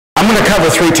I'm going to cover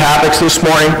three topics this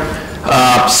morning.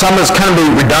 Some is kind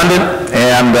of redundant,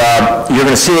 and you're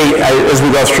going to see as we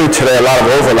go through today a lot of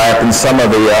overlap in some of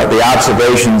the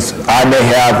observations I may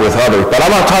have with others. But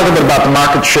I want to talk a bit about the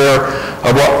market share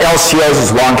of what LCOs as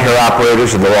lawn care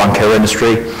operators in the lawn care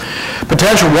industry.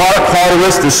 Potential water quality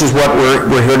risk, this is what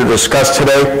we're here to discuss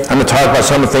today. I'm going to talk about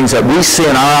some of the things that we see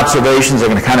in our observations.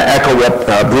 I'm going to kind of echo what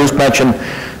Bruce mentioned,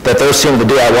 that they're seeing in the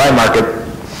DIY market.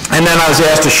 And then I was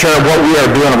asked to share what we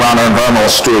are doing around our environmental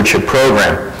stewardship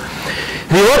program.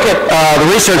 If you look at the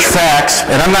research facts,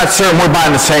 and I'm not certain we're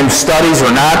buying the same studies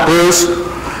or not, Bruce,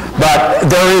 but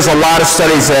there is a lot of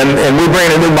studies, and we bring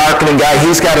in a new marketing guy.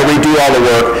 He's got to redo all the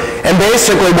work. And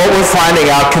basically what we're finding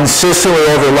out consistently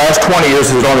over the last 20 years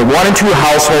is that only 1 in 2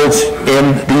 households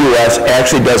in the U.S.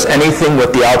 actually does anything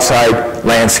with the outside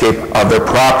landscape of their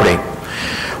property.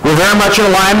 We're very much in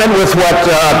alignment with what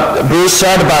Bruce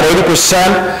said. About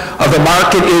 80% of the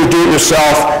market is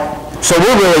do-it-yourself. So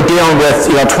we're really dealing with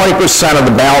 20% of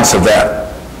the balance of that.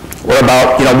 Or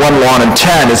about 1 lawn in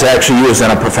 10 is actually used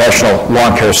in a professional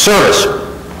lawn care service.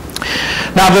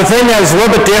 Now the thing that is a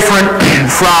little bit different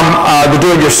from the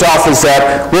do-it-yourself is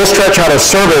that we'll stretch out a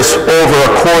service over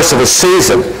a course of a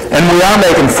season. And we are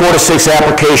making 4 to 6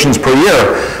 applications per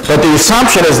year. But the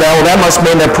assumption is that, well, that must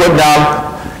mean they're putting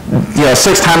down 6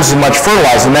 times as much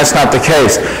fertilizer, and that's not the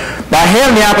case. By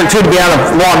having the opportunity to be on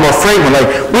the lawn more frequently,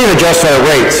 we can adjust our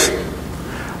rates.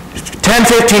 10,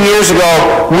 15 years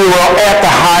ago, we were at the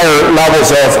higher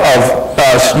levels of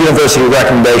university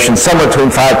recommendations, somewhere between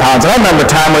 5 pounds. And I remember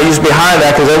a time when it used to be higher than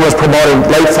that because everyone was promoting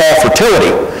late fall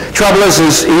fertility. Trouble is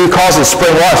he calls it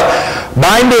spring loss.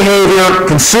 Buying behavior,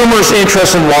 consumers'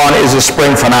 interest in lawn is a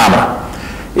spring phenomenon.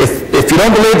 If you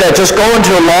don't believe that, just go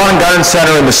into a lawn and garden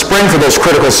center in the spring for those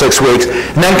critical 6 weeks,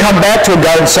 and then come back to a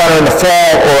garden center in the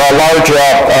fall or a large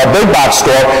big box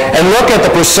store and look at the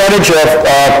percentage of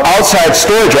outside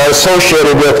storage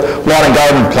associated with lawn and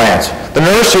garden plants. The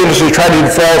nursery industry tried to do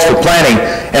falls for planting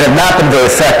and have not been very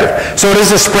effective. So it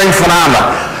is a spring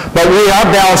phenomenon. But we are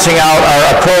balancing out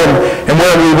our program, and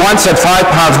where we once had 5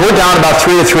 pounds, we're down about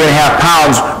 3 to 3.5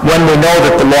 pounds when we know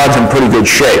that the lawn's in pretty good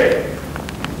shape.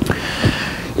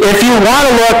 If you want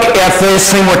to look at this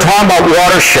thing we're talking about,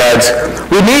 watersheds,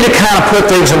 we need to kind of put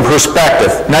things in perspective.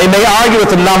 Now, you may argue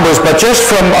with the numbers, but just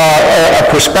from a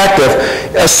perspective,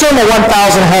 assume a 1,000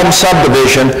 home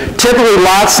subdivision. Typically,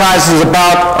 lot size is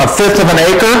about 1/5 of an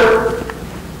acre.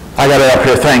 I got it up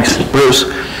here. Thanks, Bruce.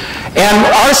 And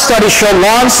our studies show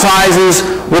lawn sizes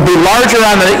will be larger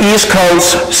on the East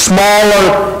Coast,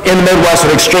 smaller in the Midwest,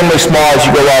 and extremely small as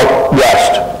you go out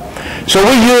west. So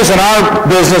we use in our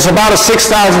business about a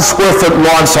 6,000 square foot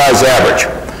lawn size average.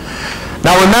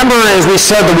 Now remember, as we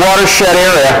said, the watershed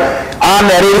area, on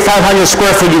that 8,500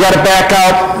 square foot, you got to back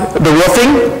out the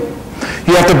roofing,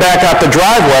 you have to back out the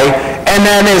driveway, and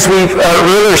then as we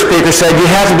earlier speaker said, you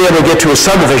have to be able to get to a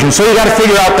subdivision. So you got to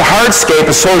figure out the hardscape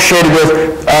associated with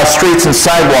streets and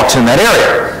sidewalks in that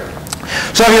area.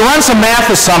 So if you run some math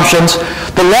assumptions,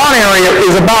 the lawn area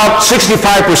is about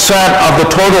 65% of the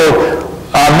total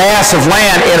mass of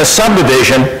land in a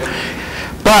subdivision,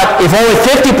 but if only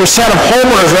 50% of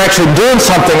homeowners are actually doing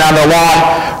something on their lawn,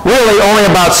 really only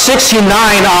about 69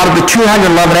 out of the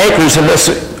 211 acres in this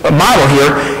model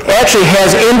here actually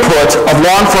has input of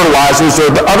lawn fertilizers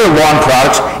or the other lawn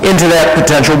products into that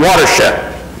potential watershed.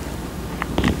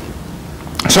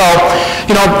 So,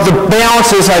 the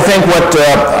balance is, I think, what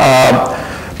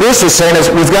Bruce is saying is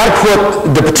we've got to put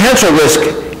the potential risk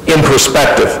in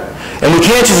perspective. And we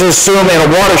can't just assume in a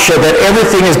watershed that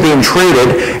everything is being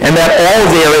treated and that all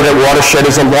of the area of that watershed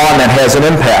is a lawn that has an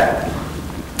impact.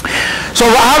 So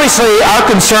obviously our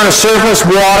concern is surface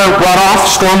water, runoff,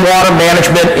 stormwater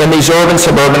management in these urban,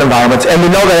 suburban environments, and we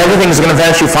know that everything is going to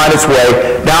eventually find its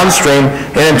way downstream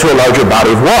and into a larger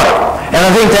body of water. And I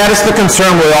think that is the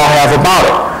concern we all have about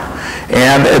it.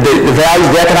 And the values,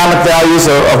 the economic values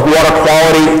of water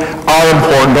quality are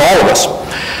important to all of us.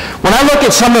 When I look at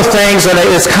some of the things, and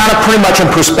it's kind of pretty much in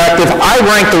perspective, I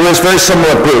rank the risk very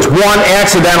similar to Bruce. 1,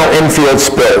 accidental infield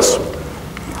spills.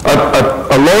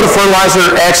 A load of fertilizer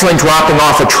accidentally dropping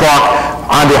off a truck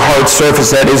onto a hard surface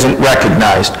that isn't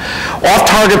recognized.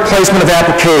 Off-target placement of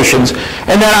applications.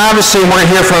 And then obviously, we're going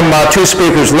to hear from 2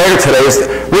 speakers later today, is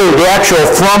really the actual,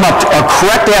 from a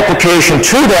correct application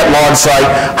to that lawn site,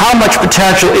 how much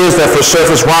potential is there for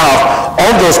surface runoff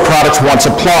of those products once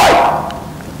applied.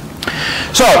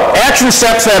 So, action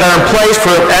steps that are in place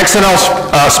for accidental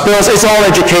spills is all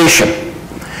education.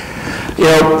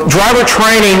 Driver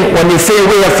training, when you figure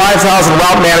we have 5,000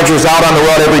 route managers out on the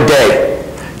road every day,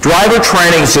 driver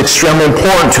training is extremely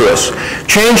important to us.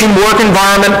 Changing work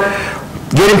environment,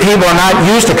 getting people who are not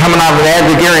used to coming out of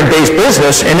an agrarian-based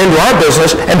business and into our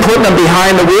business and putting them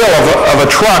behind the wheel of a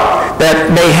truck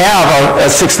that may have a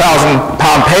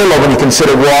 6,000-pound payload when you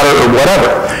consider water or whatever.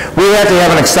 We have to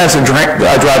have an extensive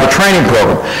driver training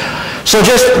program. So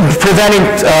just preventing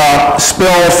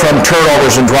spills from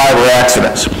turnovers and driver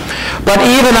accidents. But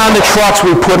even on the trucks,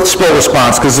 we put spill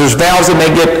response, because there's valves that may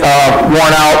get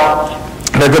worn out.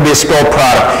 There could be a spilled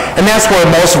product. And that's where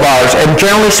most of ours, and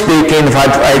generally speaking, if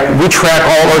we track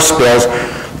all our spills,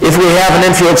 if we have an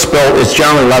infield spill, it's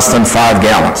generally less than 5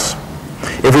 gallons.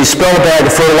 If we spill a bag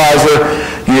of fertilizer,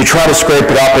 you try to scrape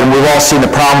it up, and we've all seen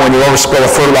the problem when you overspill a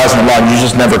fertilizer in a lawn, you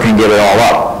just never can get it all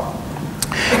up.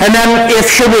 And then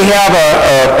should we have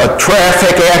a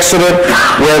traffic accident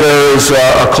where there's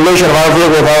a collision of our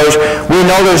vehicle with ours, we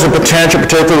know there's a potential,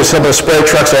 particularly with some of the spray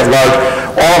trucks that have large,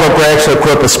 all of our brakes are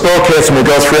equipped with spill kits, and we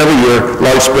go through every year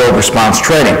large spill response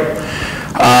training.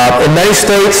 In many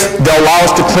states, they'll allow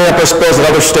us to clean up our spills. In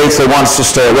other states, they want us to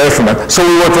stay away from it. So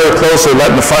we work very closely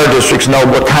letting the fire districts know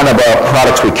what kind of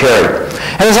products we carry.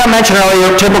 And as I mentioned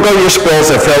earlier, typical year spills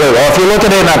are fairly low. If you look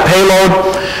at it in a payload,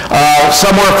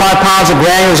 somewhere 5 pounds of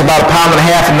granules, about 1.5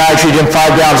 pounds of nitrogen,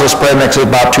 5 gallons of spray mix is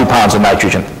about 2 pounds of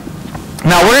nitrogen.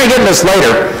 Now, we're going to get into this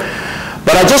later,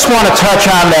 but I just want to touch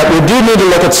on that we do need to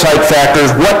look at site factors.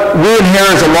 What we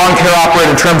inherit as a lawn care operator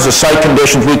in terms of site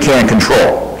conditions we can't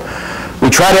control. We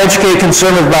try to educate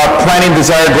consumers about planting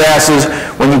desired grasses.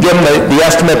 When you give them the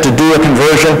estimate to do a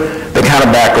conversion, they kind of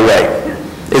back away.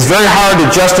 It's very hard to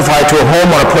justify to a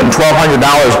homeowner putting $1,200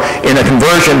 in a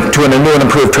conversion to a new and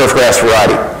improved turf grass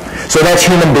variety. So that's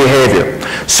human behavior.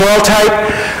 Soil type,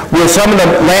 with some of the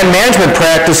land management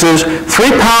practices,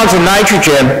 3 pounds of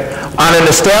nitrogen on an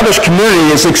established community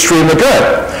is extremely good.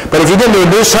 But if you get into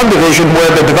a new subdivision where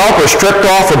the developer stripped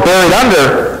off or buried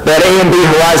under that A and B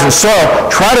horizon soil,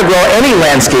 try to grow any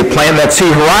landscape plant that C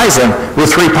horizon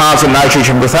with 3 pounds of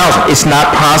nitrogen per thousand. It's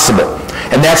not possible.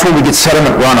 And that's where we get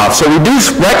sediment runoff. So we do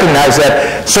recognize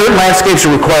that certain landscapes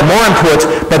require more inputs,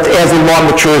 but as the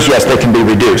lawn matures, yes, they can be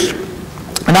reduced.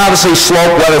 And obviously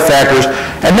slope, weather factors,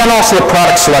 and then also the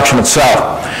product selection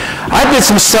itself. I did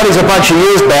some studies a bunch of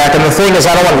years back, and the thing is,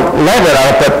 I don't want to lay that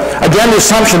out, but again, the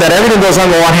assumption that everything that goes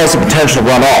on the lawn has the potential to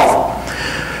run off.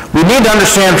 We need to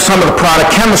understand some of the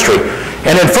product chemistry.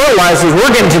 And in fertilizers,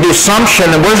 we're getting to the assumption,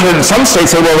 and we're in some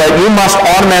states say, well, that you must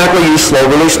automatically use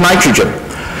slow-release nitrogen.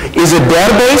 Is it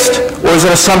data-based, or is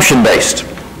it assumption-based?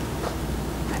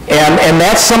 And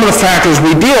that's some of the factors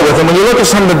we deal with. And when you look at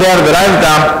some of the data that I've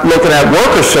done looking at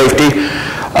worker safety,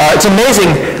 it's amazing.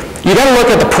 You got to look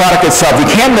at the product itself. You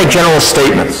can't make general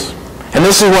statements. And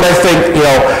this is what I think,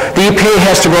 the EPA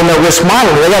has to go in their risk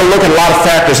modeling. They got to look at a lot of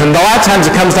factors. And a lot of times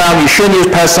it comes down, you shouldn't use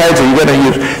pesticides, or you're going to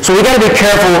use. So we got to be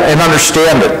careful and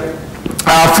understand it.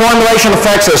 Formulation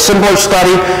effects, a similar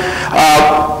study.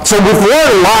 So we've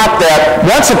learned a lot that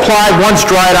once applied, once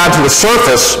dried onto the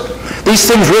surface, these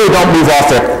things really don't move off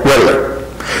that readily.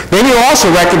 Then you also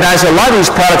recognize that a lot of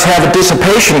these products have a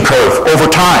dissipation curve over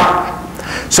time.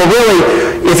 So really,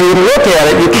 if you look at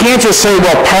it, you can't just say,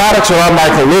 well, products are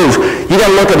unlikely to lose. You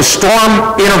got to look at a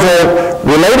storm interval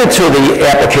related to the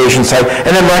application site,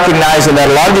 and then recognizing that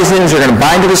a lot of these things are going to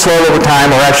bind to the soil over time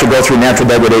or actually go through a natural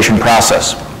degradation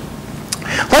process.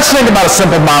 Let's think about a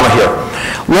simple model here.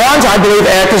 Lawns, I believe,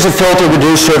 act as a filter to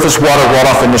reduce surface water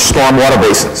runoff in the storm water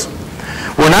basins.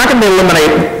 We're not going to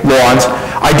eliminate lawns.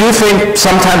 I do think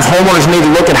sometimes homeowners need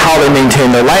to look at how they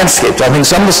maintain their landscapes. I think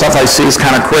some of the stuff I see is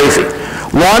kind of crazy.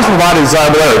 Lawns provide a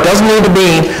desirable area. It doesn't need to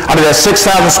be out of that 6,000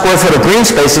 square foot of green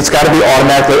space, it's got to be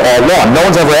automatically all lawn. No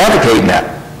one's ever advocating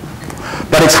that.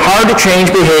 But it's hard to change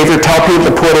behavior, tell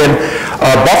people to put in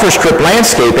buffer strip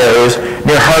landscape areas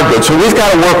near hardwood. So we've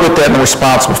got to work with that in a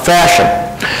responsible fashion.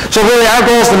 So really our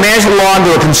goal is to manage the lawn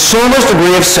to a consumer's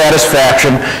degree of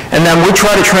satisfaction, and then we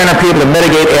try to train our people to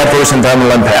mitigate adverse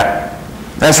environmental impact.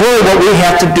 That's really what we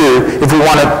have to do if we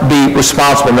want to be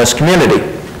responsible in this community.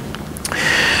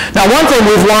 Now, one thing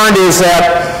we've learned is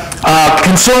that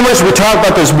consumers, we talk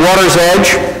about this water's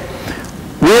edge.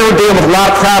 We're dealing with a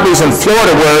lot of properties in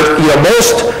Florida where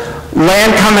most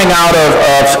land coming out of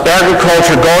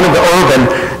agriculture going into urban,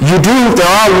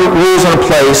 there are rules in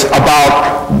place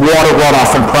about water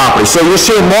runoff from property. So you're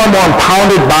seeing more and more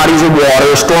impounded bodies of water,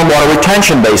 stormwater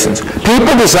retention basins.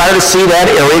 People desire to see that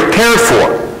area cared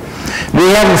for. We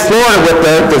have in Florida with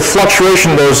the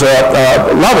fluctuation of those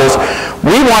levels,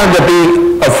 we wanted to be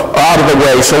out of the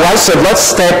way. So I said, let's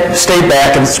stay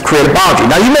back and create a boundary.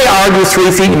 Now you may argue 3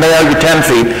 feet, you may argue 10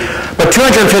 feet, but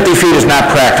 250 feet is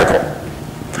not practical.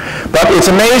 But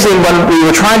it's amazing when we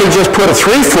were trying to just put a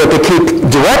 3 foot to keep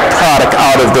direct product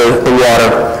out of the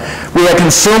water, we had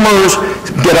consumers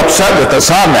get upset with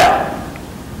us on that.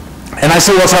 And I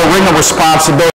say, well, it's our ring of responsibility.